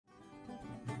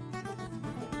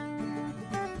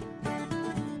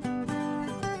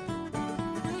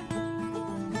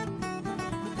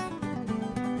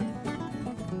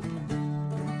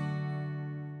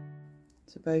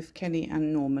both Kenny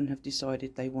and Norman have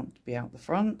decided they want to be out the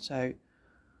front, so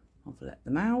I've let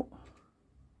them out.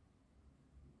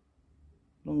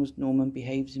 As long as Norman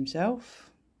behaves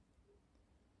himself.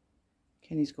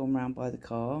 Kenny's gone round by the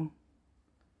car.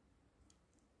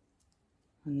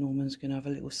 And Norman's going to have a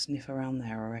little sniff around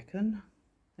there, I reckon.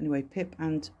 Anyway, Pip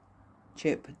and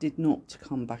Chip did not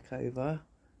come back over,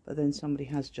 but then somebody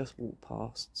has just walked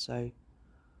past, so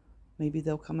maybe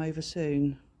they'll come over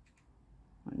soon.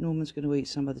 Right, Norman's going to eat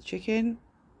some of the chicken,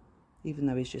 even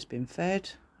though he's just been fed.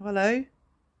 Hello.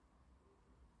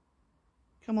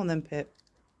 Come on then, Pip.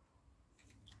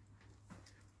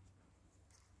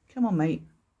 Come on, mate.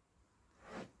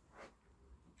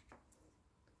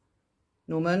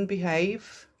 Norman,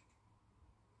 behave.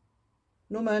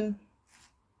 Norman.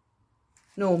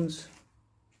 Norms.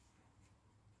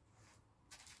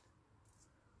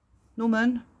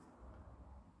 Norman.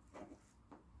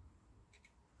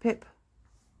 Pip.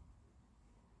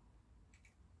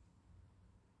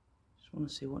 Just want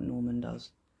to see what Norman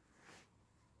does.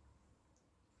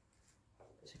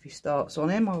 So if he starts on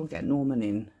him, I'll get Norman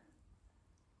in.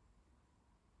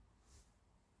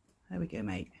 There we go,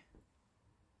 mate.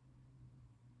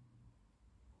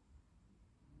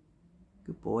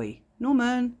 Good boy.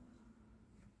 Norman.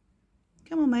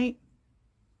 Come on, mate.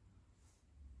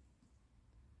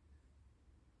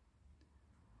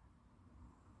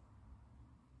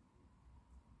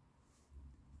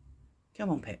 Come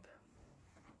on, Pip.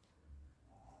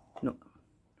 No.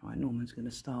 Right, Norman's going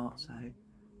to start, so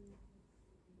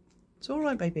it's all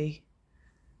right, baby.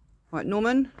 Right,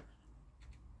 Norman.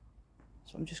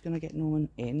 So I'm just going to get Norman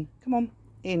in. Come on,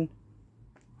 in.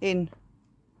 In.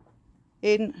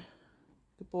 In.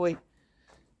 Good boy.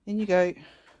 In you go.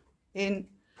 In.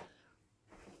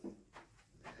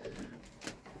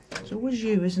 It's always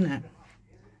you, isn't it?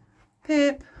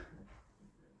 Pip.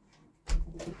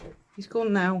 He's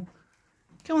gone now.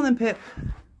 Come on then, Pip.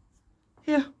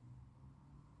 Here.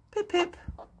 Pip, Pip.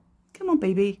 Come on,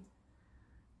 baby.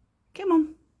 Come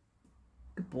on.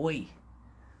 Good boy.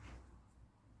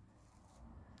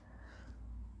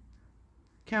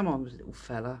 Come on, little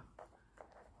fella.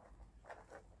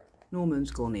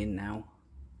 Norman's gone in now.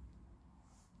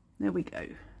 There we go.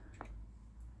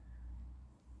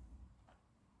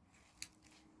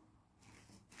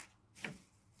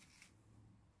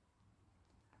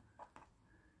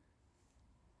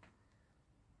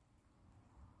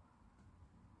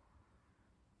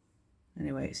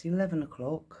 Anyway, it's 11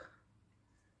 o'clock.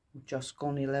 Just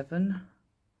gone 11.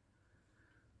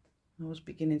 I was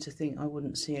beginning to think I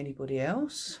wouldn't see anybody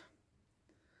else.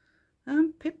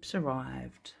 And Pip's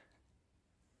arrived.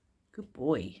 Good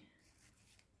boy.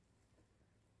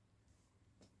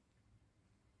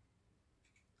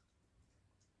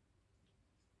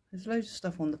 There's loads of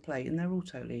stuff on the plate and they're all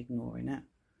totally ignoring it.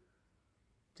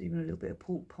 There's even a little bit of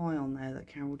pork pie on there that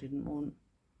Carol didn't want.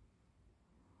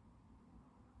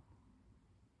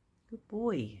 Good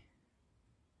boy.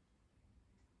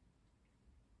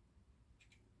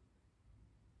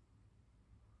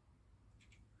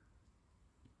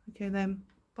 Okay then,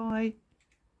 bye.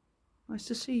 Nice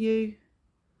to see you.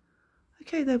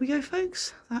 Okay, there we go,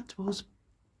 folks. That was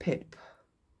Pip.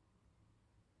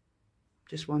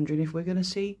 Just wondering if we're going to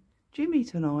see Jimmy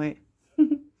tonight.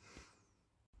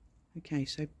 Okay,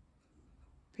 so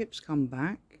Pip's come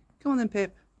back. Come on then,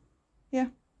 Pip. Yeah.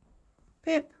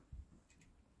 Pip.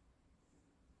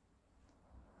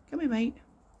 Come here, mate.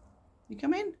 You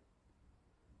come in?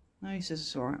 No, he says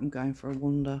it's alright, I'm going for a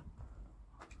wander.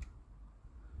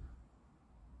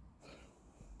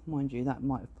 Mind you, that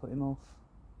might have put him off.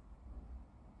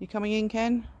 You coming in,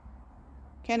 Ken?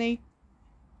 Kenny?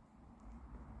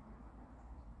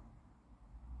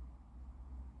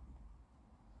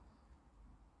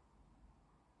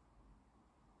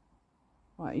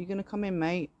 Right, are you going to come in,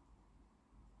 mate?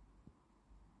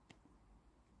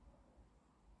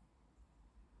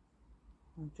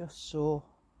 I just saw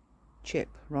Chip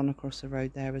run across the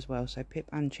road there as well, so Pip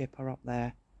and Chip are up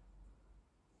there.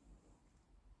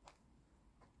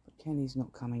 But Kenny's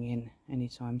not coming in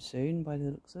anytime soon by the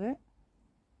looks of it.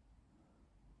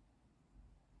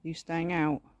 You staying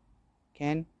out,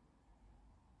 Ken?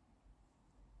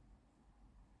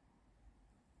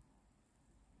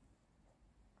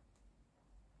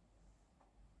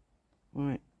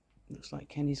 Right, looks like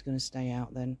Kenny's going to stay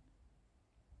out then.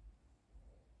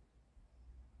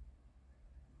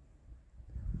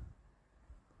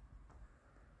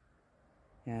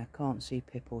 Yeah, can't see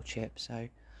Pip or Chip, so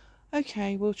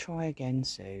okay, we'll try again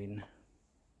soon.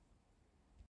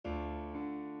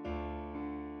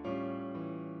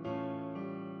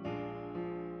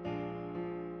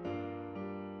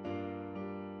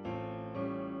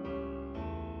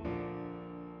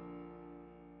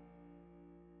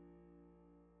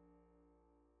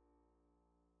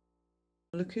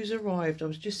 Look who's arrived. I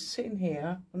was just sitting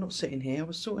here. I'm not sitting here. I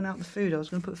was sorting out the food. I was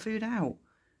going to put food out.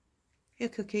 Here,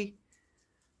 Cookie.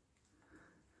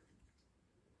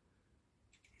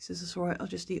 He says, it's all right. I'll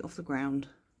just eat off the ground.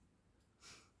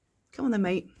 Come on then,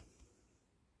 mate.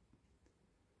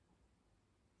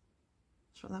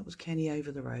 So that was Kenny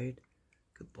over the road.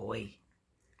 Good boy.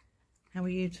 How are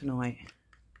you tonight?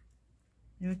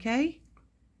 You okay?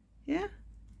 Yeah?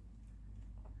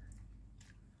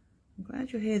 I'm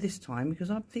glad you're here this time because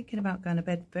I'm thinking about going to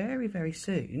bed very, very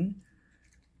soon.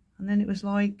 And then it was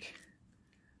like,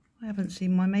 I haven't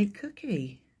seen my mate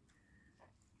Cookie.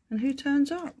 And who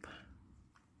turns up?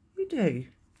 You do.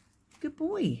 Good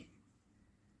boy.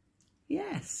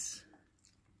 Yes.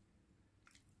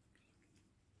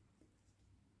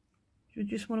 Do you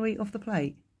just want to eat off the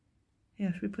plate?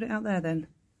 Yeah, should we put it out there then?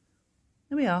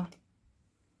 There we are.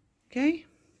 Okay.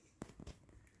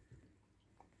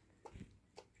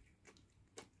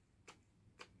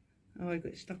 Oh, I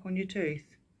got it stuck on your tooth.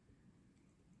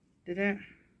 Did it?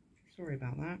 Sorry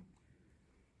about that.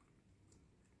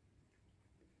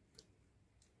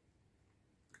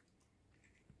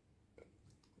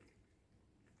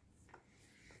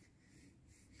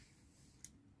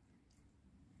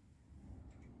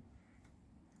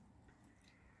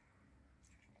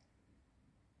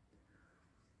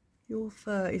 Your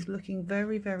fur is looking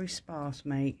very, very sparse,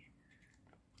 mate.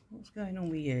 What's going on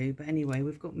with you? But anyway,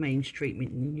 we've got mange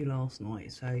treatment in you last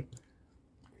night, so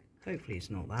hopefully it's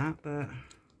not that, but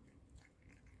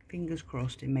fingers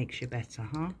crossed it makes you better,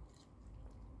 huh?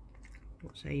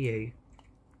 What say you?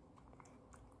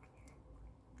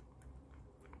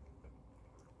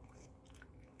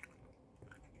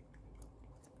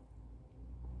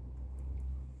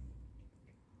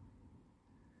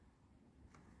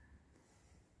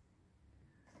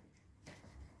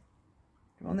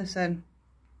 Come on this then.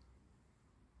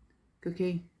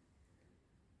 Cookie,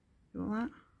 you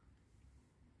want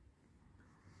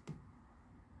that?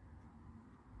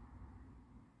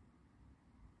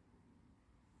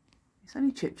 It's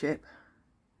only Chip Chip.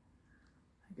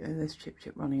 There you go, there's Chip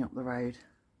Chip running up the road.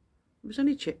 It was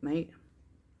only Chip, mate.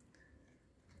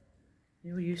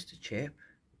 You're used to Chip.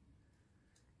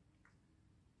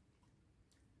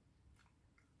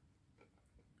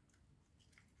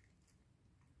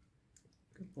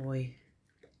 Good boy.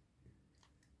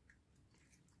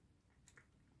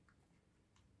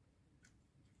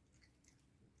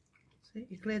 See,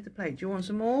 you cleared the plate. Do you want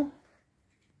some more?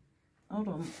 Hold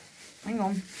on. Hang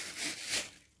on.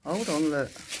 Hold on,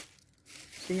 look.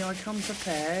 See, I come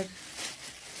prepared.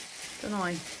 Don't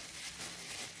I?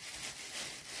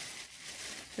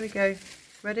 Here we go.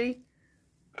 Ready?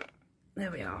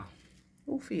 There we are.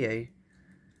 All for you.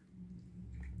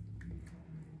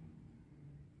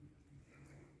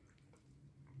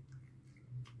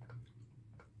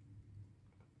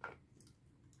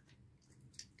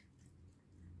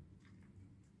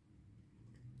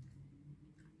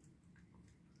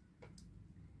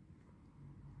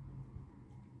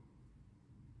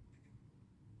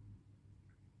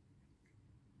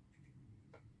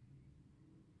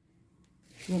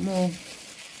 You want more?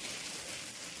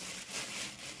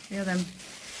 Here then.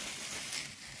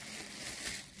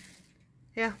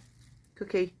 Here,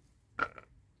 Cookie.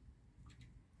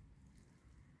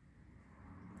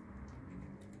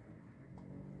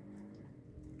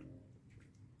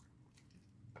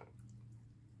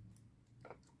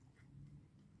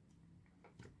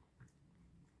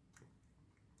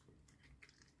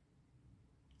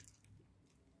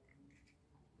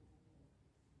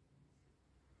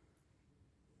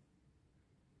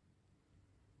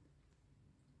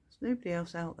 Nobody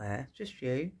else out there, just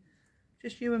you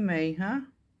and me, huh?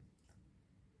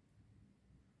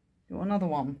 You want another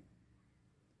one?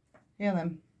 Here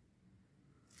then.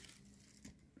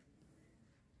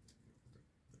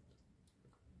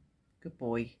 Good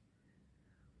boy.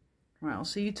 Right, I'll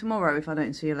see you tomorrow if I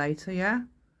don't see you later, yeah?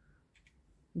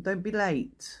 And don't be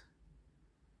late.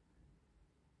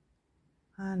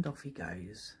 And off he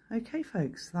goes. Okay,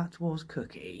 folks, that was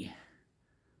Cookie.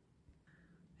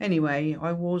 Anyway,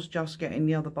 I was just getting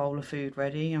the other bowl of food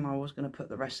ready and I was going to put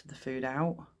the rest of the food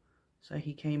out. So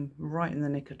he came right in the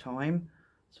nick of time.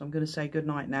 So I'm going to say good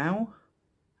night now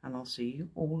and I'll see you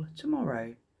all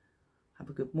tomorrow. Have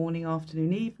a good morning,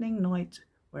 afternoon, evening, night,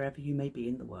 wherever you may be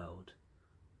in the world.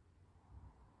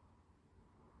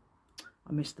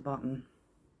 I missed the button.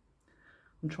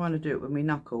 I'm trying to do it with my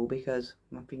knuckle because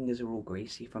my fingers are all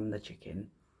greasy from the chicken.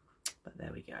 But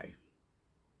there we go.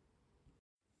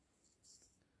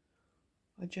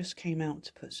 I just came out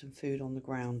to put some food on the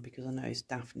ground because I noticed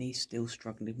Daphne's still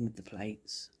struggling with the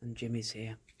plates and Jim is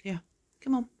here. Yeah,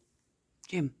 come on.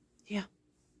 Jim, yeah.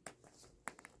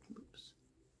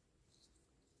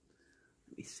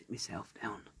 me sit myself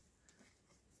down.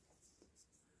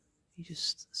 He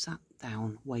just sat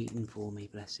down waiting for me,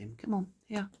 bless him. Come on,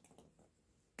 here.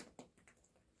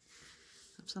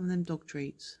 Have some of them dog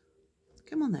treats.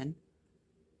 Come on then.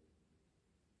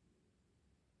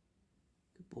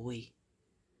 Good boy.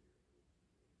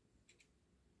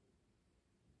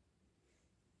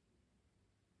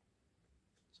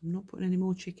 So I'm not putting any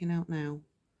more chicken out now.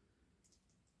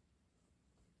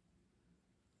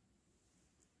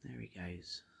 There he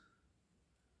goes.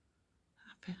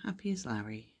 Happy as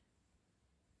Larry.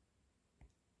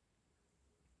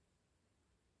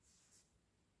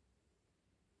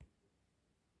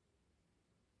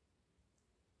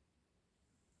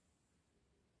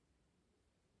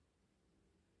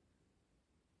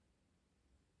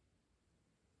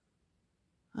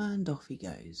 And off he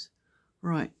goes.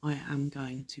 Right, I am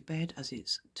going to bed as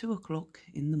it's 2 o'clock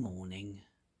in the morning.